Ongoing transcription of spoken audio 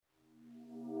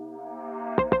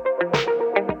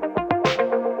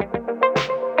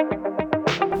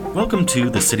Welcome to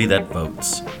The City That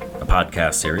Votes, a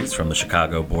podcast series from the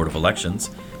Chicago Board of Elections,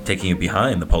 taking you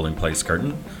behind the polling place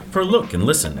curtain for a look and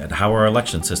listen at how our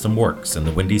election system works in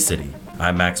the Windy City.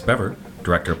 I'm Max Bever,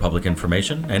 Director of Public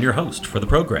Information and your host for the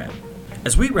program.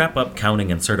 As we wrap up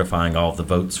counting and certifying all of the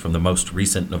votes from the most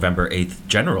recent November 8th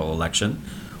general election,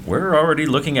 we're already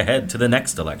looking ahead to the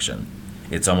next election.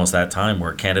 It's almost that time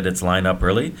where candidates line up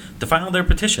early to file their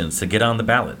petitions to get on the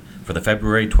ballot for the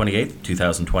February 28,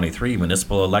 2023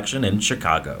 municipal election in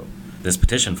Chicago. This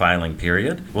petition filing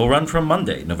period will run from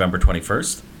Monday, November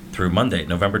 21st through Monday,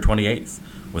 November 28th,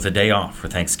 with a day off for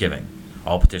Thanksgiving.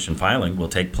 All petition filing will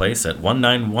take place at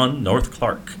 191 North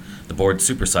Clark, the board's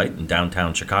Supersite in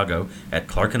downtown Chicago at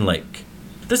Clark and Lake.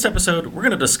 This episode, we're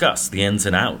going to discuss the ins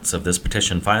and outs of this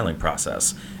petition filing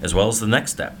process, as well as the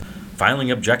next step,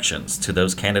 filing objections to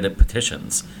those candidate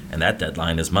petitions, and that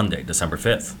deadline is Monday, December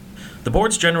 5th. The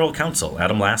board's general counsel,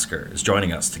 Adam Lasker, is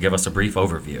joining us to give us a brief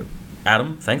overview.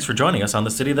 Adam, thanks for joining us on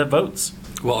The City That Votes.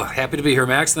 Well, happy to be here,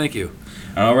 Max. Thank you.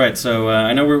 All right, so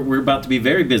I know we're about to be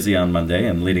very busy on Monday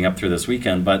and leading up through this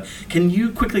weekend, but can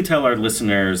you quickly tell our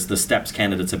listeners the steps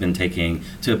candidates have been taking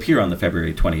to appear on the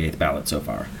February 28th ballot so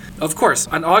far? Of course.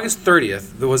 On August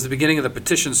 30th, there was the beginning of the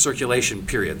petition circulation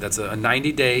period. That's a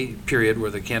 90-day period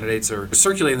where the candidates are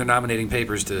circulating their nominating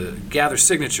papers to gather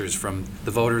signatures from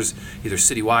the voters, either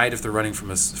citywide if they're running for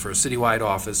a citywide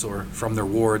office, or from their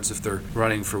wards if they're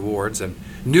running for wards. And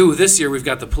new this year, we've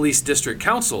got the police district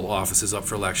council offices up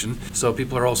for election, so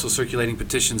people are also circulating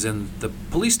petitions in the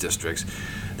police districts.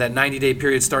 That 90-day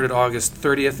period started August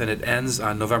 30th and it ends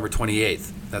on November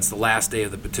 28th. That's the last day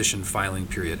of the petition filing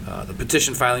period. The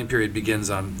petition filing period begins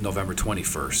on November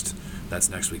 21st. That's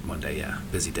next week, Monday, yeah.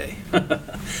 Busy day.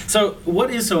 So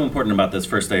what is so important about this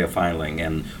first day of filing,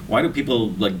 and why do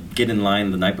people get in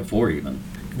line the night before even?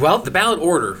 Well, the ballot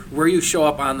order, where you show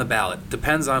up on the ballot,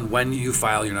 depends on when you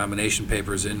file your nomination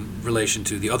papers in relation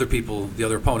to the other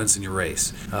opponents in your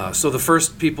race. So the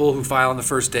first people who file on the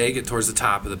first day get towards the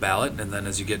top of the ballot, and then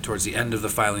as you get towards the end of the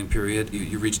filing period,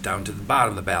 you reach down to the bottom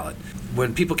of the ballot.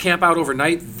 When people camp out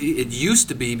overnight, it used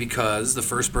to be because the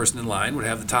first person in line would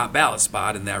have the top ballot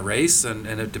spot in that race, and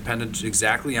it depended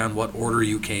exactly on what order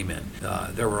you came in.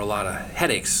 There were a lot of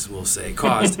headaches, we'll say,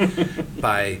 caused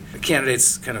by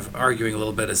candidates kind of arguing a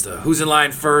little bit as to who's in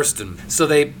line first. And so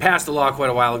they passed a law quite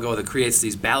a while ago that creates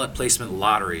these ballot placement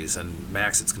lotteries. And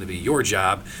Max, it's going to be your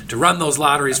job to run those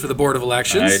lotteries for the Board of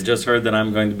Elections. I just heard that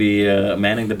I'm going to be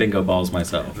manning the bingo balls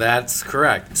myself. That's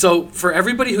correct. So for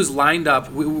everybody who's lined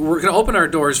up, we're going to open our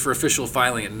doors for official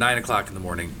filing at 9 o'clock in the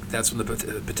morning. That's when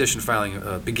the petition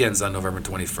filing begins on November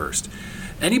 21st.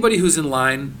 Anybody who's in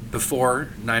line before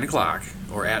 9 o'clock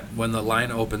or when the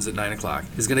line opens at 9 o'clock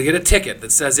is going to get a ticket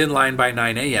that says in line by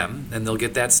 9 a.m. and they'll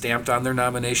get that stamped on their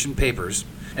nomination papers.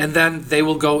 And then they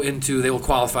will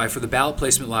qualify for the ballot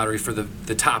placement lottery for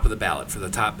the top of the ballot, for the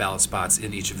top ballot spots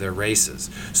in each of their races.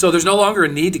 So there's no longer a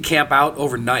need to camp out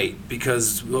overnight,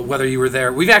 because whether you were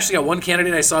there, we've actually got one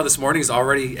candidate I saw this morning is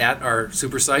already at our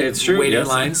Supersite waiting in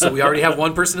line. So we already have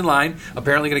one person in line,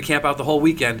 apparently going to camp out the whole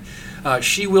weekend.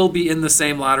 She will be in the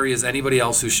same lottery as anybody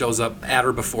else who shows up at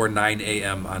or before 9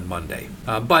 a.m. on Monday.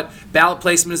 But ballot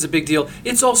placement is a big deal.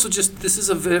 It's also this is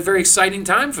a very exciting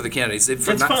time for the candidates.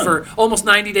 For almost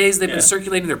 90 days, they've been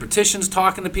circulating their petitions,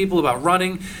 talking to people about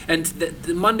running. And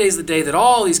Monday's the day that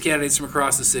all these candidates from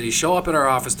across the city show up at our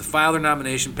office to file their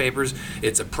nomination papers.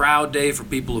 It's a proud day for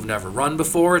people who've never run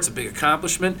before. It's a big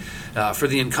accomplishment. For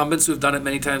the incumbents who have done it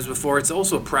many times before, it's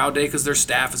also a proud day because their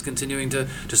staff is continuing to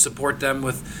support them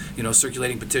with,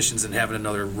 circulating petitions and having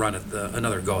another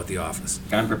go at the office.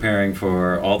 I'm preparing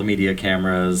for all the media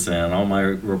cameras and all my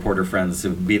reporter friends to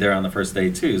be there on the first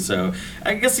day too. So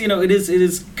I guess it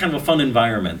is kind of a fun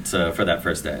environment for that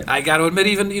first day. I got to admit,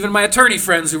 even my attorney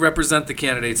friends who represent the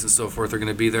candidates and so forth are going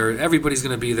to be there. Everybody's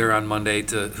going to be there on Monday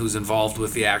who's involved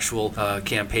with the actual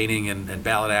campaigning and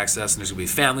ballot access. And there's going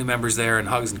to be family members there and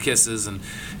hugs and kisses. And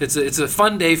it's a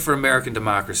fun day for American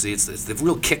democracy. It's the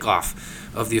real kickoff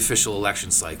of the official election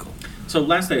cycle. So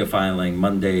last day of filing,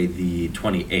 Monday the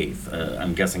 28th.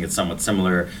 I'm guessing it's somewhat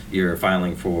similar. You're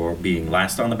filing for being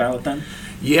last on the ballot then?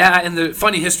 Yeah, and the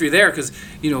funny history there, because,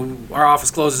 our office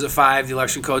closes at 5. The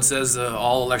election code says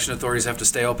all election authorities have to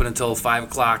stay open until 5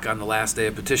 o'clock on the last day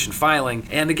of petition filing.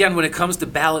 And again, when it comes to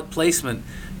ballot placement,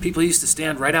 people used to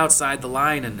stand right outside the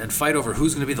line and fight over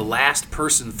who's going to be the last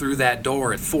person through that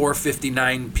door at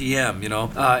 4:59 p.m.,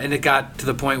 And it got to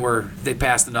the point where they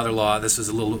passed another law. This is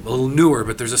a little newer,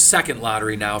 but there's a second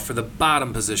lottery now for the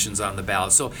bottom positions on the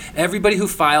ballot. So everybody who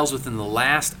files within the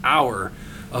last hour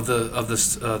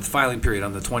the filing period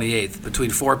on the 28th, between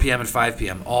 4 p.m. and 5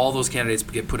 p.m., all those candidates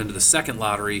get put into the second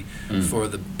lottery for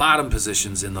the bottom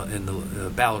positions in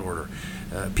the ballot order.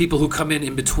 People who come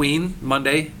in between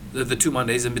Monday, the 2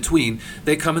 Mondays in between,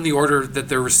 they come in the order that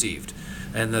they're received.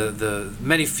 And the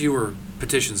many fewer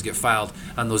petitions get filed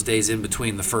on those days in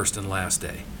between the first and last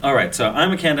day. All right, so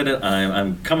I'm a candidate.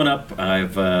 I'm coming up.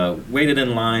 I've waited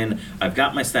in line. I've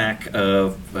got my stack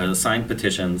of signed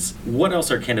petitions. What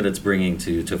else are candidates bringing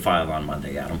to file on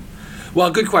Monday, Adam? Well,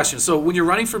 good question. So when you're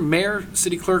running for mayor,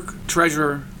 city clerk,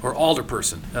 treasurer, or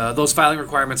alderperson, those filing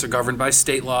requirements are governed by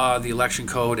state law, the election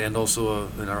code, and also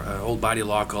an old body of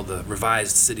law called the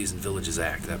Revised Cities and Villages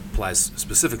Act that applies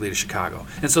specifically to Chicago.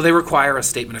 And so they require a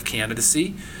statement of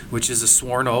candidacy, which is a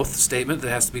sworn oath statement that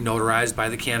has to be notarized by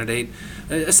the candidate,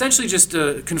 essentially just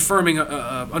confirming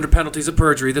under penalties of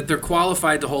perjury that they're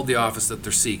qualified to hold the office that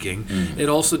they're seeking. It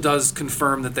also does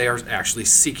confirm that they are actually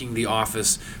seeking the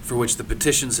office for which the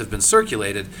petitions have been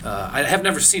circulated. I have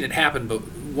never seen it happen, but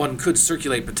one could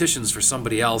circulate petitions for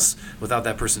somebody else without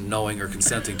that person knowing or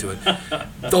consenting to it.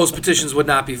 Those petitions would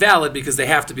not be valid because they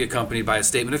have to be accompanied by a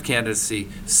statement of candidacy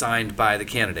signed by the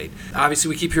candidate. Obviously,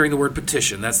 we keep hearing the word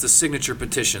petition. That's the signature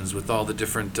petitions with all the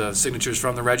different signatures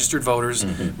from the registered voters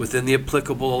within the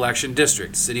applicable election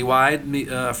district.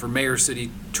 Citywide, for mayor,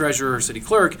 city treasurer, city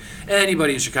clerk,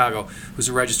 anybody in Chicago who's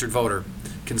a registered voter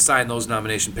can sign those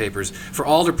nomination papers. For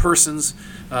alderpersons,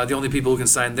 the only people who can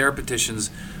sign their petitions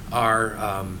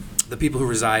are the people who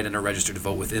reside and are registered to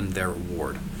vote within their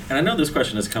ward. And I know this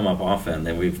question has come up often,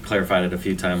 and we've clarified it a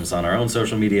few times on our own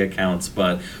social media accounts,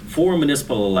 but for a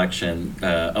municipal election,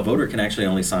 a voter can actually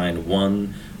only sign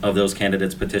one of those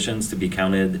candidates' petitions to be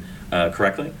counted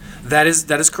correctly? That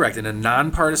is correct. In a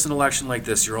nonpartisan election like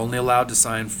this, you're only allowed to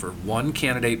sign for one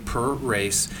candidate per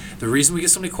race. The reason we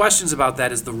get so many questions about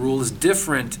that is the rule is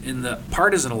different in the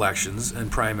partisan elections and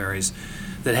primaries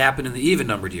that happen in the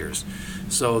even-numbered years.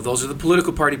 So those are the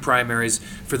political party primaries.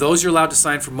 For those, you're allowed to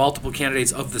sign for multiple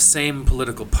candidates of the same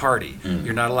political party.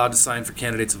 You're not allowed to sign for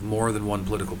candidates of more than one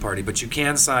political party, but you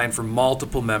can sign for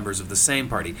multiple members of the same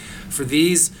party. For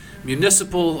these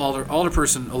municipal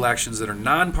alderperson elections that are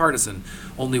nonpartisan,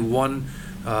 only one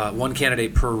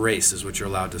candidate per race is what you're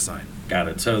allowed to sign. Got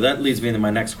it. So that leads me to my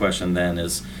next question then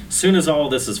is, as soon as all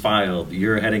this is filed,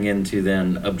 you're heading into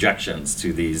then objections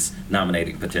to these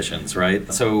nominating petitions,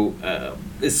 right? So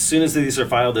as soon as these are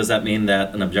filed, does that mean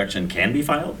that an objection can be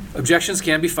filed? Objections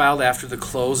can be filed after the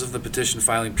close of the petition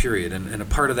filing period, and a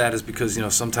part of that is because,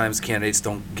 sometimes candidates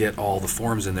don't get all the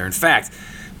forms in there. In fact,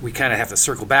 we kind of have to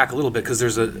circle back a little bit because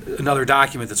there's another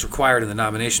document that's required in the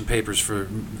nomination papers for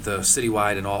the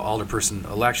citywide and all alderperson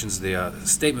elections.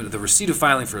 The receipt of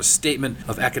filing for a statement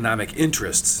of economic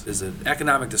interests is an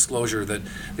economic disclosure that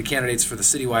the candidates for the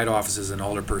citywide offices and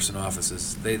alderperson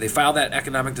offices, they file that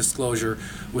economic disclosure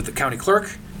with the county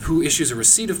clerk, who issues a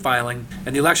receipt of filing,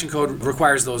 and the election code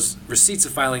requires those receipts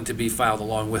of filing to be filed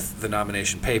along with the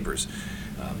nomination papers.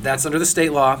 That's under the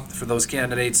state law for those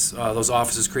candidates, those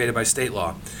offices created by state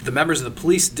law. The members of the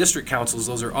police district councils,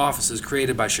 those are offices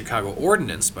created by Chicago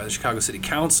ordinance, by the Chicago City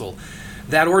Council.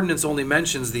 That ordinance only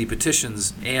mentions the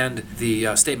petitions and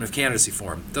the statement of candidacy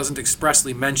form. It doesn't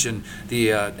expressly mention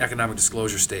the economic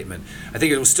disclosure statement. I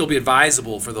think it will still be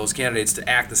advisable for those candidates to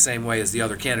act the same way as the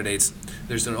other candidates.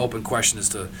 There's an open question as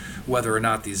to whether or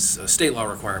not these state law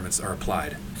requirements are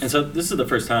applied. And so this is the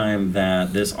first time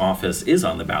that this office is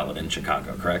on the ballot in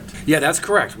Chicago, correct? Yeah, that's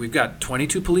correct. We've got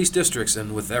 22 police districts,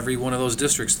 and with every one of those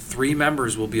districts, 3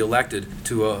 members will be elected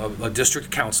to a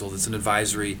district council that's an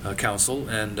advisory council,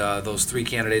 and those 3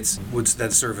 candidates would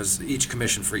then serve as each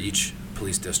commission for each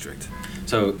police district.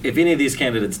 So if any of these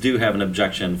candidates do have an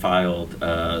objection filed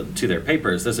to their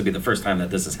papers, this would be the first time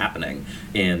that this is happening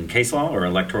in case law or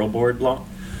electoral board law?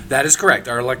 That is correct.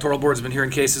 Our electoral board has been hearing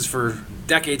cases for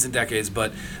decades and decades,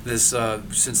 but this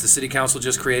since the city council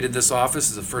just created this office,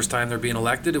 is the first time they're being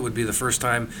elected. It would be the first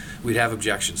time we'd have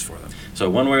objections for them. So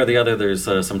one way or the other, there's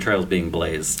some trails being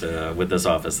blazed with this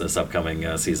office this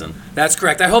upcoming season. That's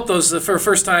correct. I hope those, for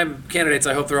first-time candidates,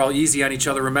 I hope they're all easy on each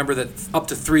other. Remember that up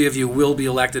to 3 of you will be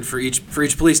elected for each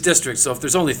police district. So if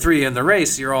there's only 3 in the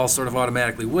race, you're all sort of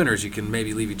automatically winners. You can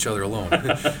maybe leave each other alone.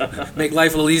 Make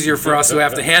life a little easier for us who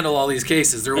have to handle all these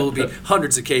cases. There will be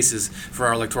hundreds of cases for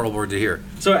our electoral board to hear.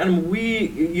 year. So,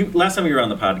 and last time you were on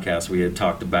the podcast, we had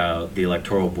talked about the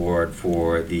electoral board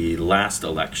for the last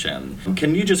election.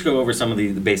 Can you just go over some of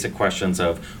the basic questions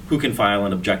of who can file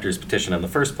an objector's petition in the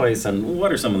first place, and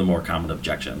what are some of the more common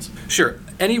objections? Sure.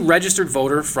 Any registered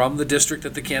voter from the district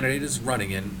that the candidate is running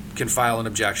in can file an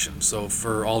objection. So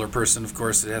for alderperson, of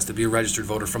course, it has to be a registered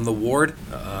voter from the ward.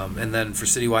 And then for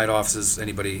citywide offices,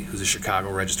 anybody who's a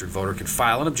Chicago registered voter can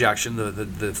file an objection.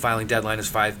 The filing deadline is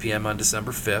 5 p.m. on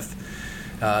December 5th.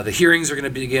 The hearings are going to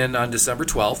begin on December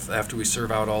 12th after we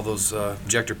serve out all those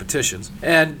objector petitions.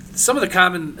 And some of the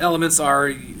common elements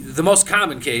are, the most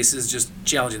common case is just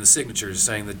challenging the signatures,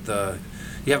 saying that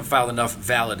you haven't filed enough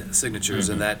valid signatures,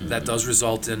 and that does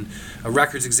result in a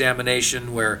records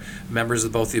examination where members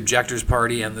of both the objector's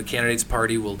party and the candidate's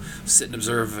party will sit and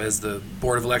observe as the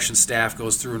Board of Election staff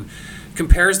goes through and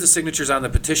compares the signatures on the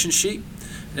petition sheet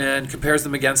and compares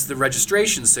them against the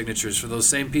registration signatures for those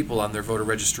same people on their voter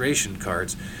registration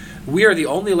cards. We are the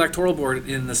only electoral board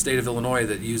in the state of Illinois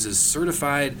that uses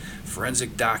certified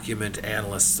forensic document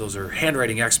analysts. Those are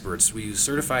handwriting experts. We use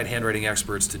certified handwriting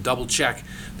experts to double check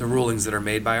the rulings that are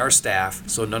made by our staff,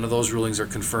 so none of those rulings are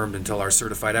confirmed until our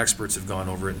certified experts have gone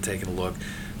over it and taken a look.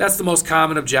 That's the most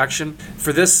common objection.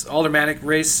 For this aldermanic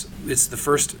race, it's the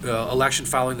first election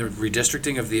following the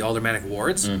redistricting of the aldermanic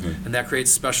wards, and that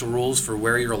creates special rules for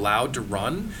where you're allowed to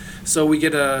run. So we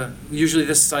get usually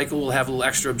this cycle will have a little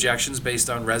extra objections based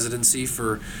on residency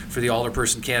for the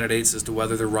alderperson candidates as to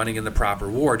whether they're running in the proper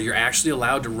ward. You're actually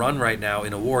allowed to run right now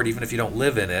in a ward even if you don't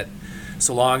live in it,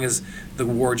 so long as the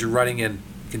ward you're running in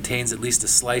contains at least a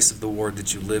slice of the ward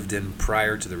that you lived in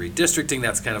prior to the redistricting.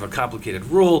 That's kind of a complicated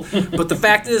rule, but the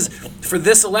fact is, for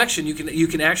this election, you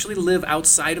can actually live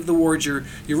outside of the ward you're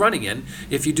running in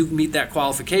if you do meet that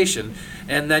qualification,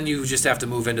 and then you just have to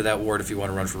move into that ward if you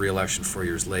want to run for re-election 4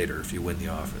 years later if you win the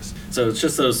office. So it's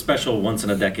just those special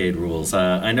once-in-a-decade rules.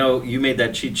 I know you made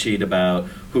that cheat sheet about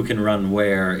who can run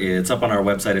where. It's up on our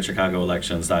website at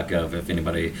chicagoelections.gov if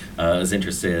anybody is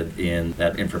interested in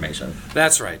that information.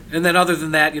 That's right. And then other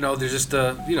than that, there's just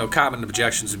common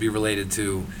objections would be related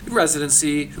to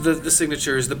residency, the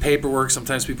signatures, the paperwork.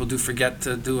 Sometimes people do forget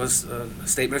to do a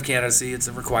statement of candidacy. It's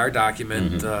a required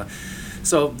document.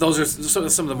 So those are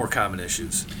some of the more common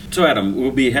issues. So Adam,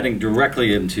 we'll be heading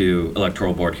directly into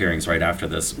electoral board hearings right after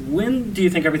this. When do you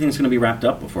think everything's going to be wrapped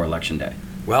up before Election Day?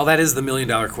 Well, that is the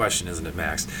million-dollar question, isn't it,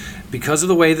 Max? Because of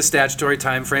the way the statutory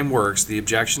time frame works, the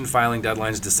objection filing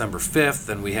deadline is December 5th,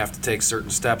 and we have to take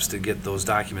certain steps to get those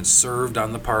documents served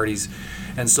on the parties.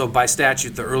 And so by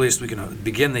statute, the earliest we can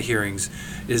begin the hearings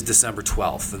is December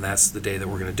 12th, and that's the day that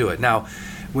we're going to do it. Now,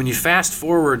 when you fast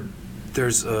forward,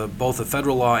 there's both a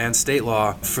federal law and state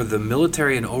law for the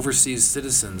military and overseas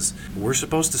citizens. We're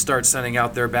supposed to start sending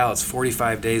out their ballots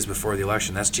 45 days before the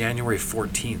election. That's January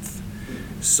 14th.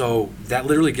 So that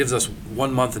literally gives us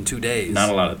 1 month and 2 days. Not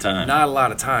a lot of time. Not a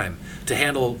lot of time to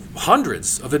handle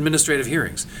hundreds of administrative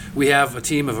hearings. We have a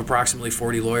team of approximately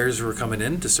 40 lawyers who are coming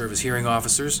in to serve as hearing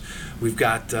officers. We've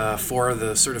got 4 of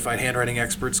the certified handwriting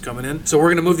experts coming in. So we're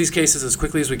going to move these cases as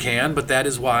quickly as we can, but that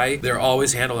is why they're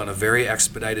always handled on a very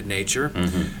expedited nature.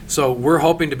 So we're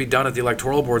hoping to be done at the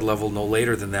electoral board level no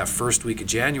later than that first week of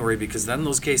January, because then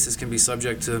those cases can be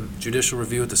subject to judicial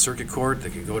review at the circuit court.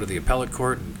 They can go to the appellate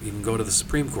court and even go to the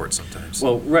Supreme Court sometimes.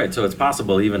 Well, right. So it's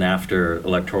possible even after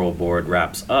electoral board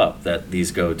wraps up that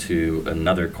these go to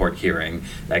another court hearing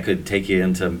that could take you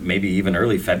into maybe even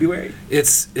early February.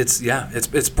 It's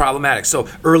problematic. So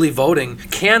early voting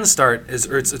can start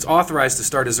it's authorized to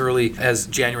start as early as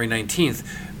January 19th.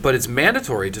 But it's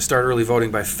mandatory to start early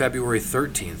voting by February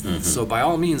 13th. So by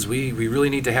all means, we really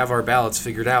need to have our ballots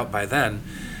figured out by then.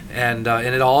 And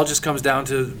it all just comes down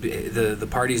to the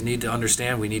parties need to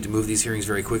understand we need to move these hearings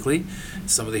very quickly.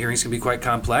 Some of the hearings can be quite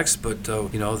complex, but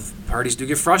parties do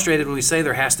get frustrated when we say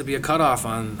there has to be a cutoff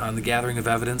on the gathering of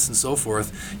evidence and so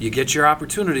forth. You get your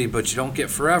opportunity, but you don't get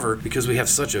forever because we have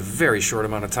such a very short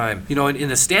amount of time.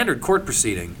 In a standard court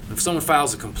proceeding, if someone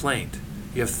files a complaint,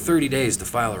 you have 30 days to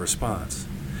file a response.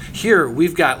 Here,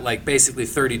 we've got basically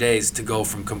 30 days to go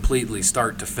from completely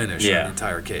start to finish on the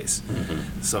entire case.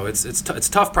 So it's a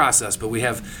tough process, but we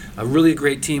have a really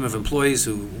great team of employees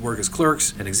who work as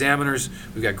clerks and examiners.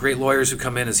 We've got great lawyers who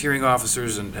come in as hearing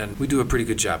officers, and we do a pretty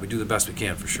good job. We do the best we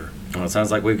can, for sure. Well, it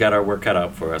sounds like we've got our work cut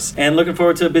out for us. And looking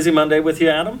forward to a busy Monday with you,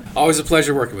 Adam. Always a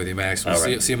pleasure working with you, Max.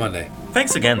 We'll see you Monday.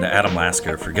 Thanks again to Adam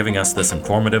Lasker for giving us this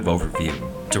informative overview.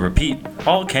 To repeat,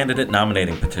 all candidate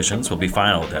nominating petitions will be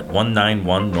filed at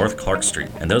 191 North Clark Street,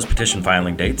 and those petition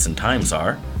filing dates and times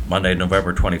are Monday,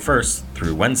 November 21st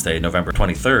through Wednesday, November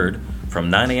 23rd from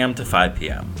 9 a.m. to 5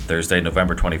 p.m. Thursday,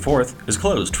 November 24th is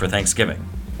closed for Thanksgiving.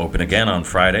 Open again on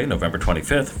Friday, November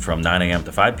 25th from 9 a.m.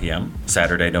 to 5 p.m.,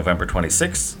 Saturday, November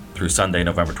 26th through Sunday,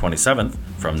 November 27th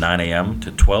from 9 a.m. to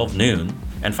 12 noon,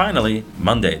 and finally,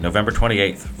 Monday, November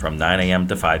 28th from 9 a.m.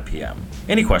 to 5 p.m.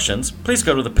 Any questions, please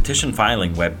go to the petition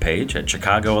filing webpage at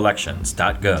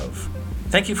chicagoelections.gov.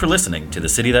 Thank you for listening to The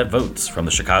City That Votes from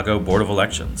the Chicago Board of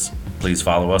Elections. Please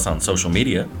follow us on social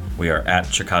media. We are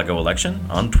at Chicago Election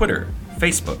on Twitter,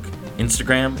 Facebook,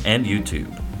 Instagram, and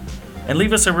YouTube. And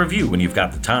leave us a review when you've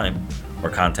got the time,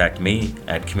 or contact me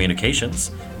at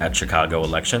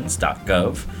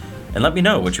communications@chicagoelections.gov and let me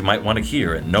know what you might want to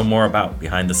hear and know more about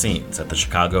behind the scenes at the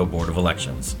Chicago Board of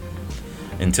Elections.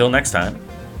 Until next time,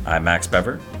 I'm Max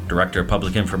Bever, Director of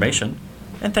Public Information,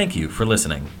 and thank you for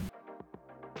listening.